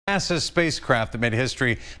NASA's spacecraft that made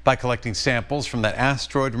history by collecting samples from that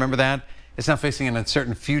asteroid, remember that? It's now facing an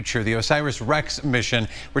uncertain future. The OSIRIS-REx mission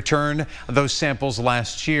returned those samples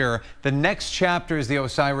last year. The next chapter is the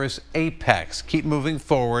OSIRIS-APEX. Keep moving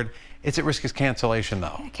forward. It's at risk of cancellation,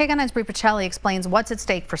 though. KGUN9's Bri Pacelli explains what's at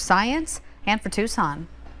stake for science and for Tucson.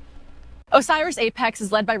 OSIRIS-APEX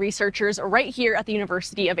is led by researchers right here at the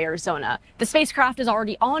University of Arizona. The spacecraft is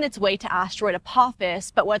already on its way to asteroid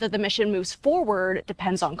Apophis, but whether the mission moves forward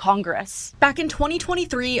depends on Congress. Back in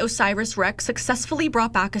 2023, OSIRIS-REx successfully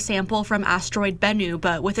brought back a sample from asteroid Bennu,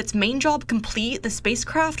 but with its main job complete, the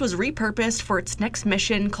spacecraft was repurposed for its next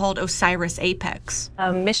mission called OSIRIS-APEX.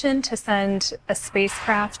 A mission to send a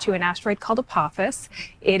spacecraft to an asteroid called Apophis.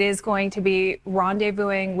 It is going to be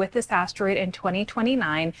rendezvousing with this asteroid in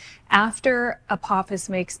 2029 after Apophis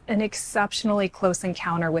makes an exceptionally close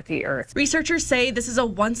encounter with the Earth. Researchers say this is a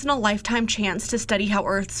once-in-a-lifetime chance to study how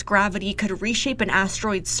Earth's gravity could reshape an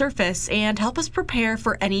asteroid's surface and help us prepare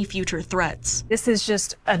for any future threats. This is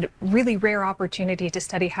just a really rare opportunity to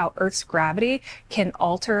study how Earth's gravity can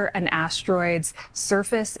alter an asteroid's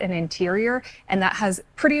surface and interior, and that has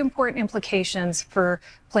pretty important implications for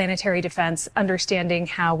planetary defense, understanding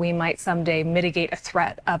how we might someday mitigate a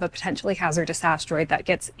threat of a potentially hazardous asteroid that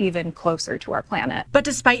gets even closer to our planet. But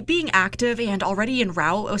despite being active and already en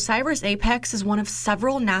route, OSIRIS-APEX is one of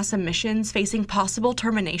several NASA missions facing possible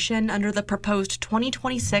termination under the proposed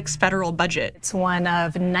 2026 federal budget. It's one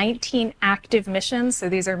of 19 active missions, so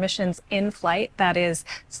these are missions in flight that is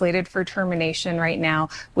slated for termination right now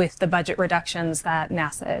with the budget reductions that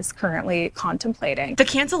NASA is currently contemplating. The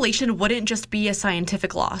cancellation wouldn't just be a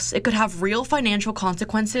scientific loss. It could have real financial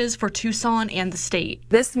consequences for Tucson and the state.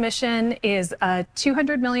 This mission is a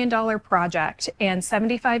 $200 million project, and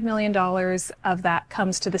 $75 million of that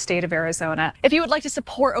comes to the state of Arizona. If you would like to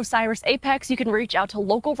support OSIRIS-APEX, you can reach out to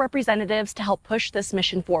local representatives to help push this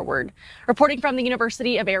mission forward. Reporting from the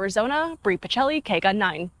University of Arizona, Bri Pacelli,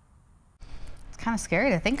 KGUN9. Kind of scary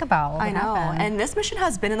to think about. I know, and this mission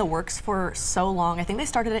has been in the works for so long. I think they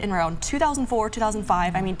started it in around 2004,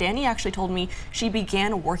 2005. I mean, Danny actually told me she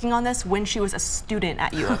began working on this when she was a student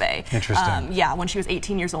at U of A. Interesting. Yeah, when she was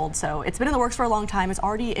 18 years old. So it's been in the works for a long time. It's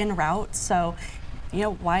already en route. So, you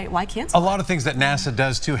know, why cancel? A lot of things that NASA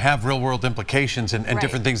does too have real world implications and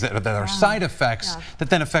different things that are side effects that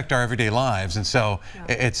then affect our everyday lives. And so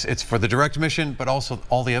it's for the direct mission, but also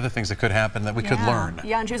all the other things that could happen that we could learn.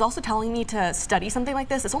 Yeah, and she was also telling me to study something like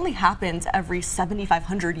this. This only happens every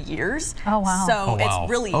 7,500 years. Oh, wow. So it's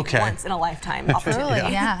really once in a lifetime opportunity.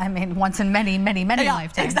 Truly, yeah. I mean, once in many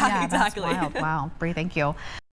lifetimes. Exactly. That's wild. Wow, Bri, thank you.